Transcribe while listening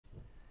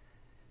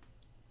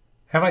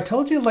Have I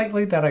told you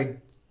lately that I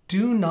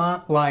do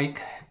not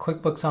like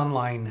QuickBooks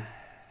Online,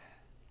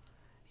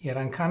 yet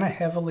I'm kind of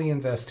heavily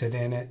invested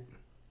in it?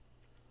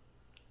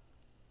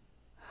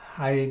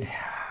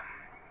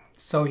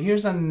 So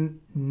here's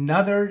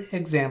another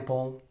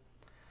example,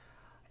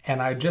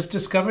 and I just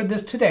discovered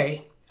this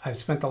today. I've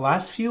spent the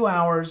last few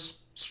hours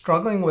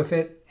struggling with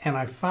it, and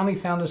I finally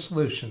found a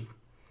solution.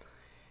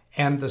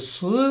 And the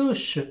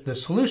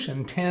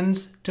solution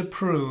tends to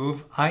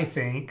prove, I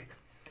think,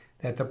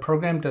 that the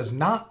program does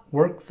not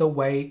work the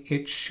way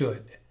it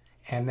should,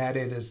 and that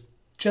it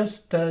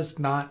just does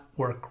not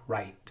work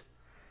right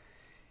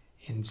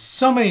in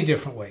so many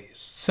different ways.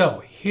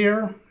 So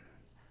here,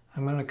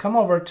 I'm going to come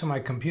over to my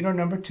computer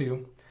number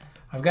 2.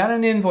 I've got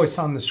an invoice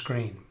on the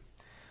screen.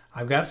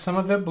 I've got some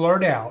of it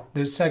blurred out.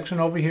 This section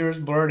over here is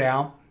blurred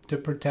out to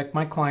protect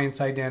my client's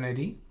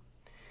identity.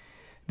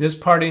 This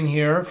part in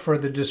here for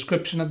the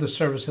description of the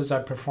services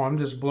I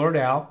performed is blurred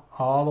out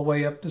all the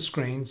way up the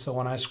screen. So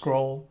when I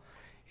scroll,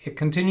 it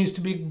continues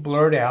to be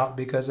blurred out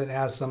because it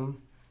has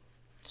some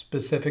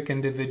specific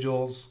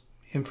individuals'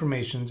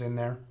 informations in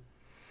there.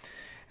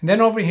 And then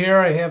over here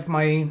I have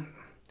my,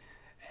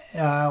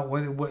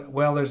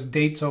 there's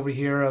dates over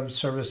here of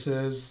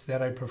services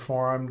that I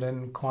performed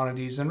and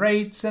quantities and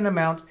rates and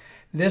amounts.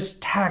 This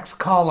tax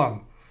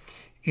column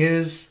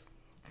is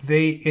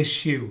the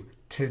issue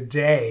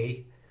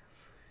today.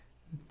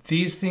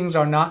 These things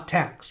are not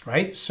taxed,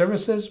 right?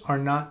 Services are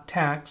not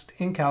taxed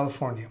in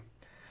California.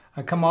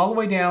 I come all the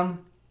way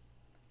down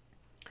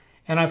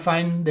and I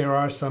find there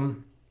are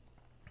some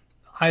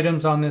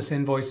items on this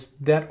invoice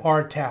that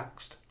are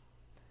taxed.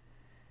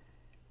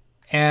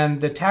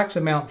 And the tax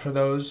amount for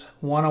those,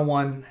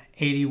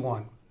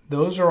 $101.81.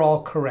 Those are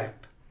all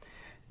correct.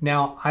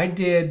 Now, I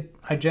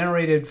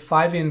generated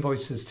 5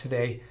 invoices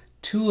today.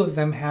 2 of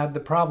them had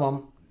the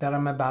problem that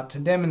I'm about to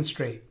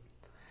demonstrate.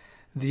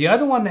 The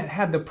other one that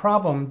had the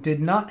problem did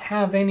not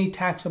have any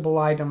taxable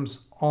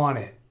items on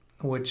it,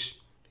 which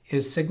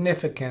is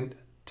significant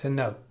to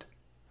note.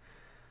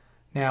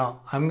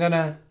 Now, I'm going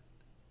to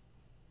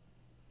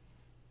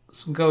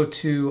go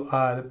to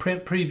the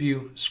print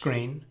preview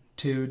screen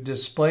to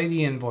display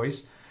the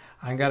invoice.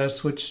 I got to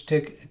switch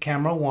to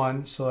camera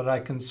 1 so that I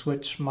can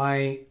switch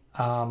my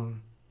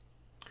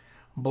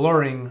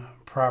blurring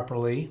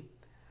properly.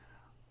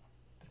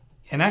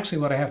 And actually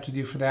what I have to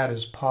do for that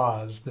is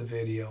pause the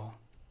video.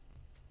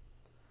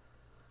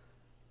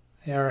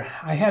 There,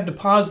 I had to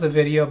pause the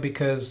video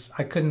because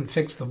I couldn't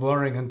fix the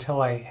blurring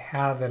until I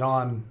have it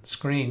on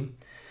screen.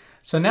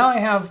 So now I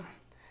have,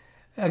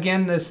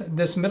 again,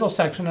 this middle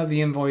section of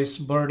the invoice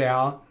blurred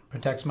out,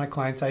 protects my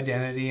client's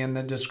identity and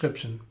the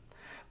description.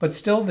 But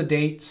still the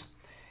dates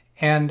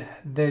and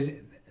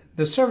the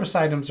service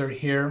items are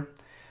here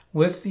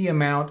with the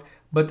amount,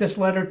 but this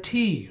letter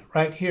T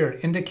right here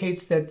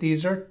indicates that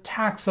these are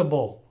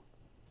taxable.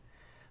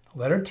 The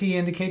letter T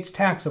indicates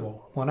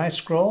taxable. When I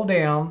scroll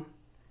down,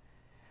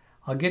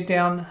 I'll get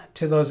down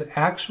to those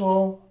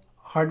actual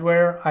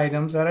hardware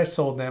items that I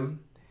sold them,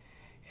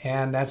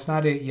 and that's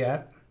not it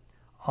yet.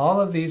 All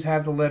of these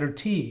have the letter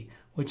T,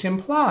 which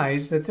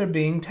implies that they're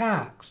being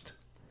taxed.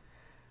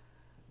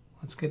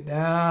 Let's get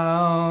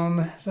down.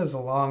 This is a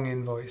long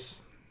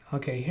invoice.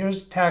 Okay,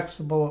 here's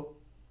taxable.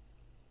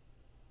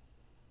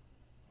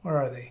 Where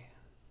are they?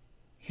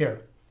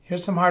 Here.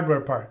 Here's some hardware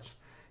parts.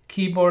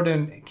 Keyboard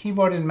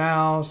and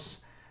mouse.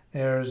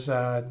 There's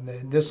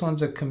this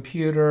one's a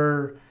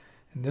computer.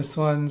 And this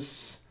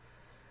one's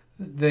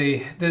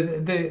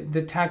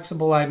the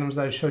taxable items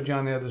that I showed you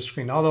on the other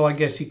screen. Although I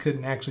guess you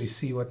couldn't actually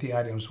see what the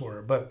items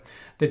were. But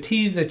the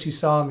T's that you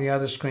saw on the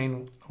other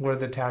screen were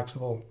the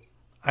taxable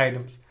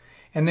items.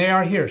 And they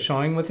are here,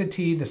 showing with a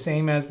T the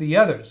same as the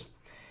others.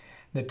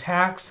 The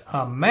tax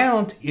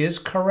amount is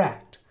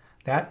correct.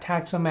 That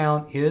tax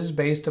amount is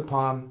based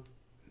upon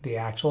the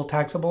actual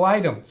taxable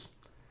items.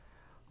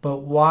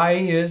 But why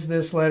is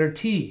this letter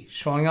T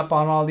showing up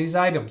on all these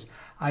items?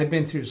 I've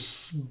been through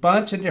a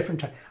bunch of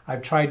different,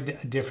 I've tried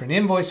a different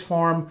invoice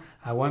form.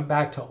 I went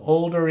back to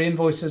older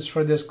invoices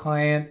for this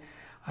client.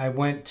 I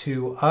went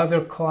to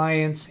other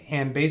clients,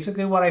 and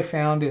basically what I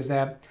found is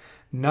that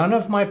none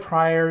of my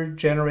prior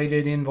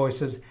generated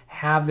invoices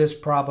have this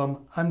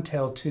problem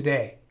until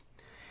today.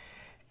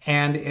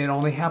 And it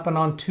only happened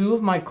on 2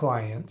 of my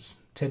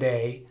clients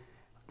today.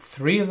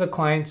 3 of the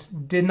clients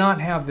did not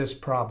have this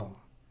problem.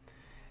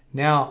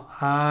 Now,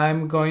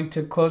 I'm going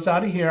to close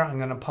out of here. I'm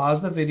going to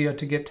pause the video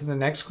to get to the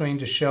next screen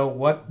to show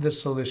what the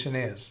solution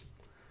is.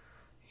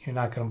 You're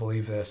not going to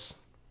believe this.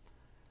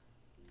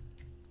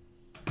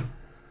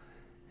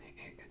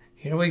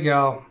 Here we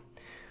go.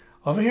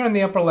 Over here in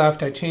the upper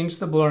left, I changed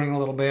the blurring a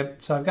little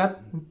bit. So I've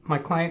got my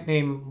client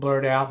name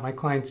blurred out, my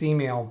client's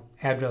email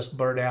address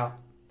blurred out.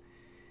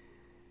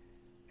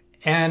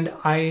 And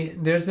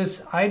there's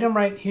this item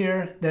right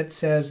here that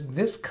says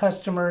this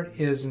customer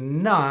is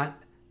not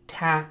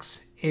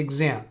tax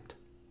exempt.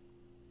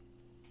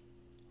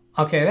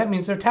 Okay, that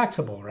means they're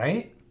taxable,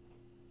 right?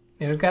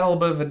 It's got a little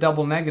bit of a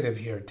double negative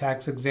here,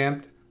 tax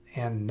exempt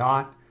and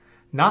not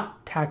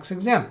tax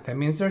exempt. That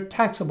means they're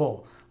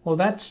taxable. Well,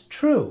 that's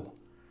true.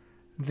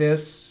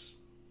 this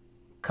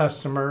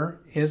customer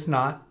is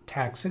not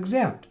tax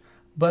exempt.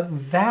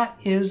 But that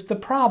is the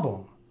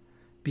problem.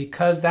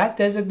 Because that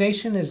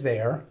designation is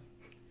there,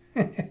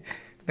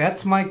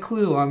 that's my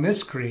clue on this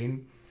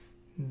screen,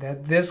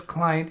 that this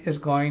client is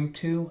going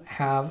to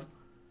have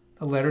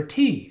the letter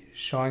T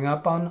showing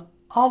up on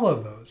all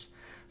of those.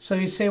 So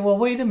you say, well,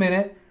 wait a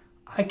minute,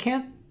 I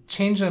can't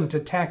change them to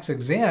tax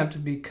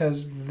exempt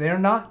because they're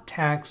not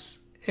tax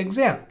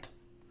exempt.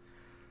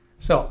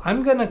 So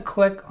I'm going to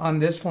click on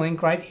this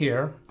link right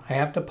here. I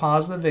have to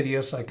pause the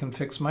video so I can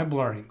fix my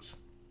blurrings.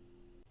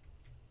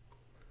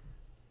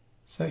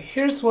 So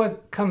here's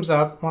what comes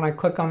up when I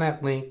click on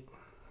that link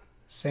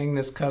saying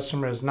this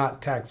customer is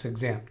not tax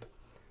exempt.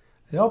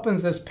 It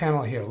opens this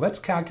panel here. Let's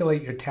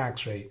calculate your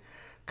tax rate.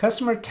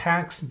 Customer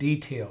tax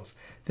details.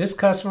 This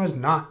customer is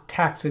not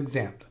tax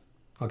exempt.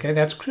 Okay,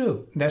 that's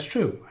true. That's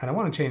true. I don't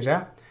want to change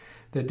that.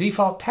 The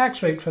default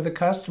tax rate for the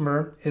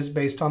customer is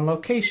based on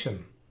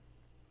location.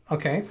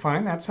 Okay,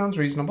 fine. That sounds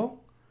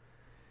reasonable.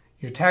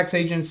 Your tax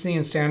agency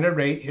and standard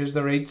rate. Here's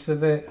the rates of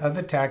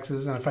the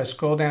taxes. And if I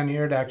scroll down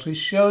here, it actually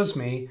shows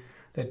me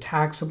the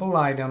taxable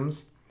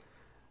items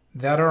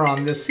that are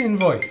on this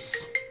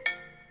invoice.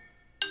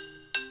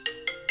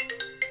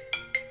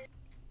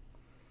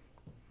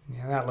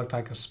 Yeah, that looked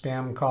like a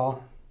spam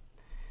call.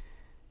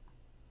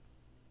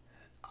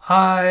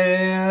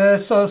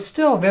 So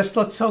still, this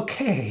looks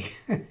okay.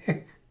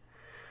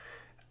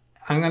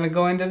 I'm going to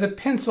go into the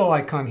pencil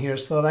icon here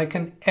so that I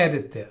can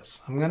edit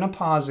this. I'm going to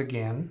pause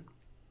again.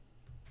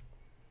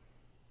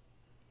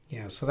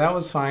 Yeah, so that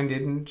was fine.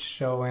 Didn't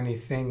show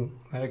anything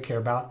that I care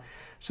about.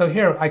 So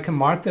here, I can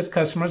mark this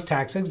customer as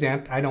tax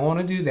exempt. I don't want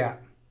to do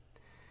that.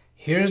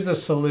 Here's the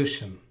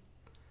solution.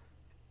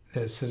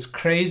 This is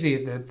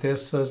crazy that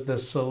this is the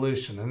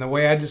solution. And the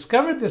way I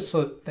discovered this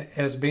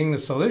as being the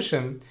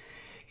solution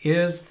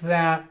is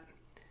that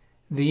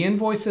the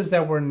invoices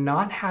that were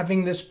not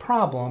having this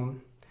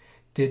problem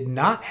did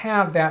not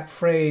have that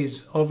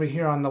phrase over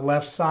here on the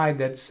left side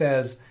that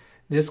says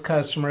this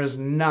customer is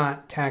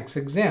not tax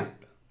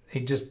exempt.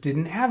 They just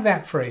didn't have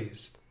that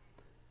phrase.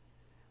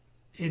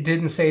 It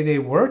didn't say they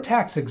were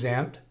tax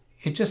exempt.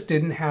 It just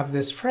didn't have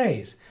this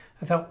phrase.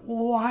 I thought,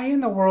 why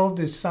in the world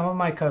do some of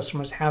my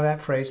customers have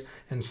that phrase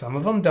and some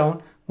of them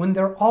don't when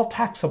they're all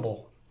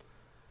taxable?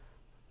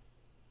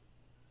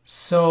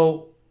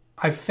 So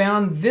I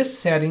found this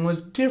setting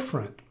was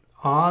different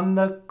on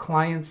the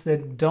clients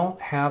that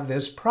don't have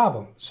this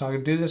problem. So I'm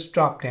going to do this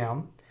drop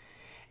down,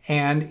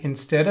 and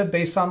instead of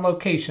based on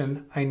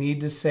location, I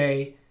need to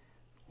say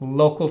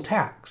local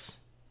tax,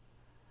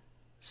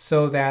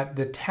 so that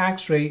the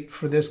tax rate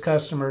for this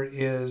customer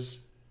is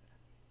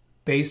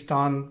based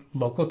on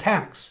local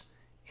tax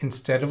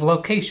instead of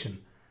location.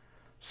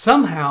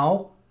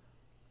 Somehow,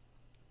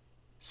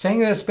 saying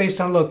that it's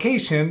based on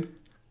location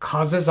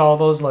causes all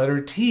those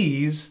letter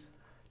T's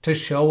to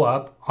show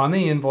up on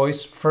the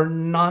invoice for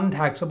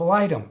non-taxable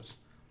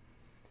items.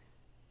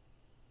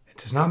 It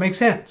does not make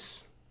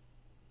sense.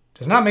 It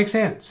does not make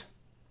sense.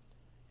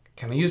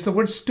 Can I use the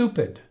word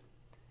stupid?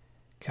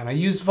 Can I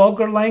use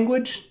vulgar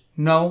language?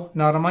 No,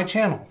 not on my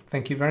channel.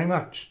 Thank you very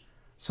much.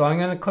 So I'm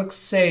going to click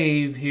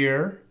Save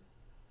here.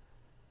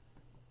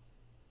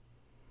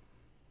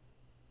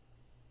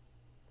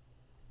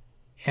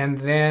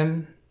 And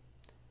then,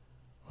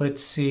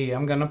 let's see,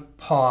 I'm going to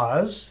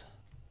pause.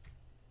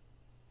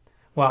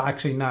 Well,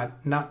 actually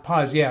not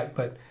pause yet,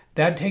 but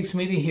that takes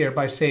me to here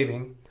by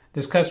saving.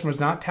 This customer is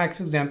not tax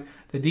exempt.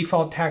 The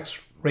default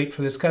tax rate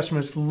for this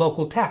customer is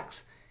local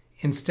tax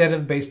instead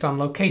of based on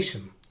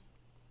location.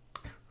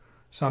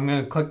 So I'm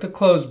going to click the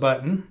close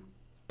button,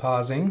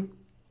 pausing.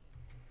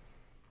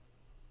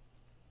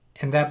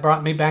 And that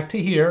brought me back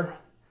to here.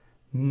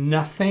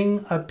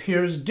 Nothing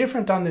appears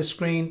different on this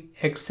screen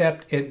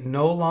except it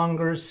no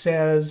longer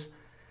says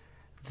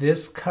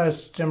this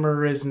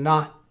customer is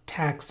not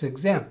tax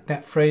exempt.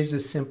 That phrase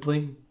is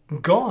simply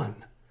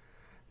gone.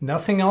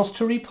 Nothing else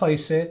to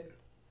replace it.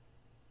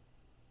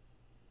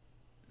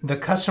 The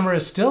customer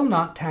is still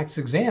not tax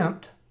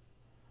exempt,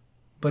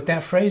 but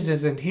that phrase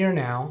isn't here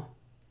now.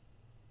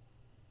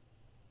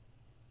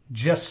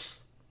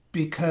 Just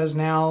because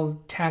now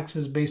tax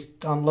is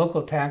based on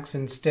local tax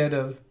instead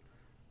of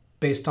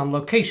based on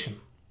location.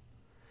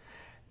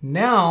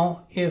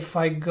 Now, if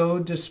I go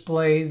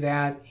display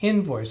that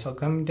invoice, I'll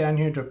come down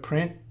here to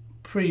print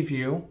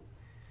preview.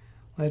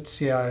 Let's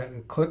see, I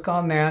click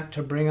on that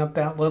to bring up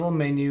that little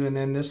menu, and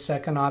then this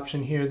second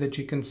option here that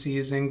you can see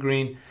is in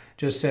green,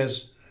 just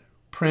says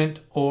print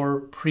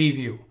or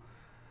preview.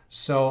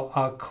 So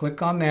I'll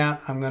click on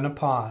that. I'm going to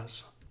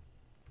pause.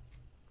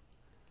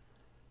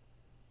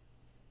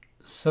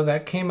 So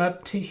that came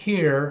up to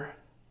here,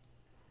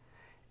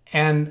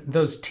 and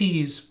those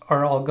T's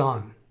are all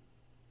gone.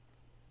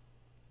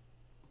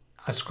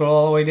 I scroll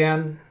all the way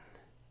down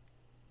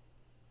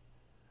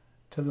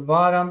to the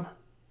bottom,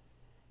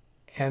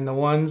 and the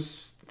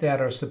ones that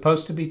are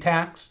supposed to be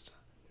taxed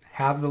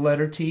have the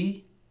letter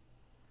T.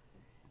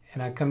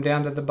 And I come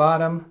down to the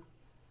bottom,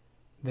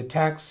 the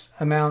tax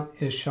amount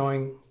is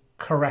showing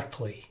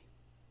correctly.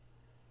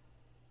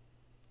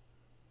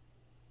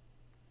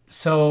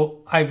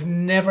 So I've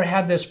never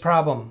had this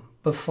problem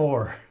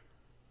before.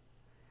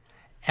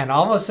 And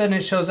all of a sudden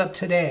it shows up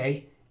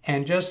today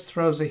and just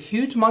throws a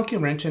huge monkey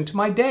wrench into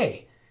my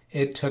day.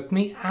 It took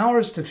me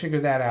hours to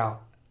figure that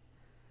out.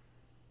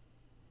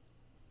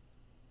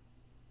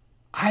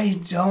 I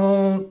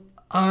don't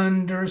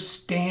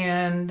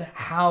understand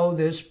how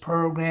this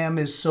program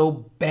is so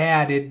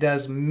bad. It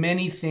does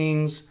many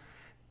things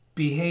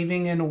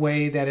behaving in a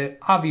way that it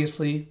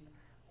obviously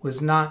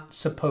was not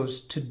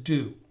supposed to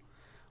do,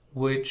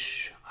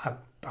 which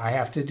I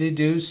have to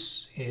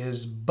deduce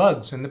is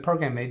bugs in the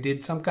program. They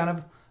did some kind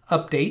of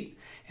update,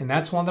 and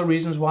that's one of the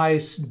reasons why I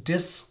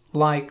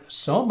dislike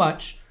so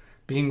much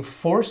being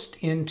forced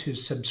into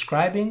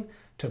subscribing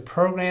to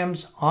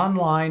programs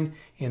online.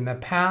 In the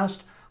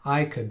past,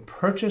 I could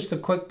purchase the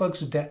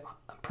QuickBooks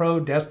Pro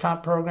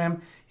desktop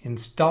program,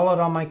 install it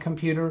on my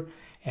computer,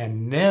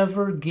 and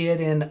never get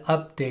an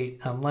update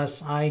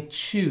unless I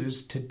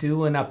choose to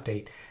do an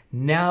update.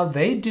 Now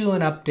they do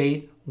an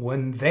update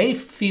when they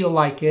feel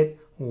like it,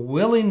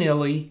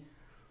 willy-nilly,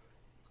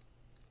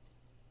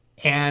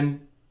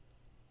 and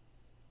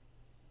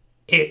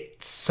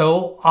it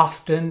so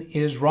often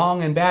is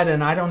wrong and bad,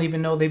 and I don't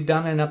even know they've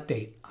done an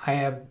update. I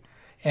have,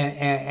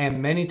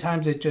 and many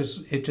times it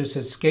just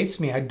escapes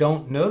me. I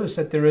don't notice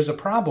that there is a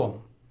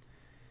problem.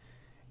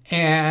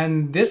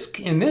 And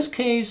in this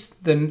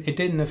case, it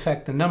didn't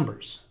affect the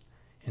numbers,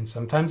 and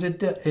sometimes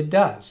it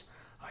does.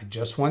 I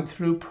just went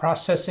through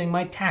processing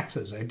my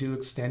taxes. I do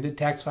extended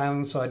tax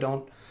filing, so I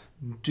don't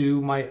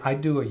do I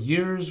do a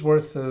year's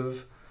worth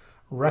of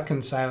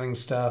reconciling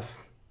stuff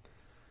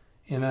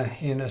in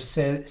a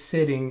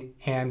sitting,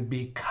 and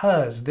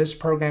because this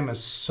program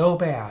is so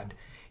bad,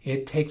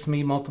 it takes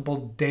me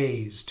multiple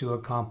days to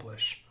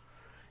accomplish,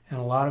 and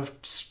a lot of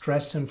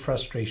stress and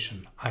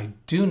frustration. I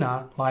do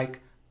not like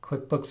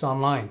QuickBooks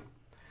Online.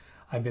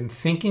 I've been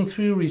thinking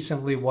through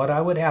recently what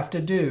I would have to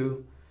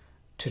do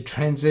to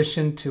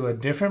transition to a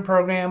different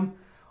program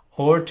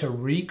or to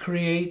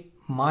recreate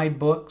my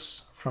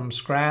books from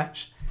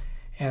scratch,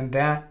 and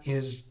that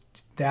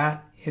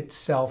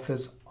itself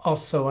is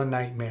also a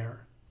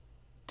nightmare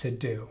to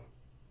do.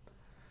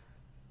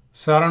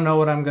 So I don't know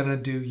what I'm going to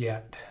do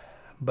yet,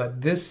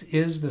 but this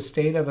is the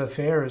state of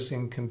affairs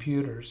in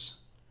computers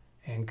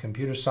and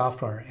computer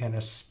software, and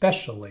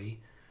especially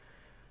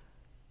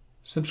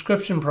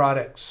subscription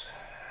products.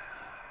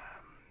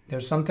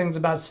 There's some things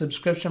about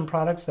subscription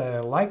products that I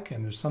like,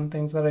 and there's some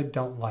things that I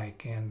don't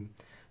like. And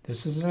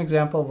this is an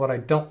example of what I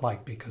don't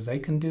like, because they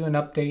can do an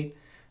update,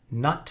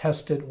 not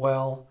test it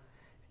well,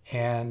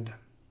 and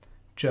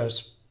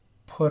just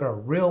put a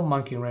real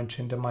monkey wrench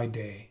into my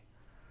day.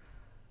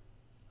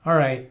 All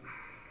right.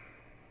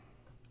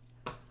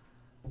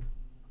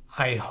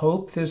 I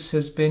hope this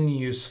has been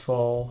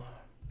useful.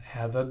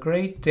 Have a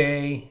great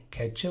day.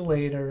 Catch you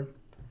later.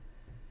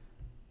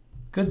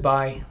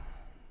 Goodbye.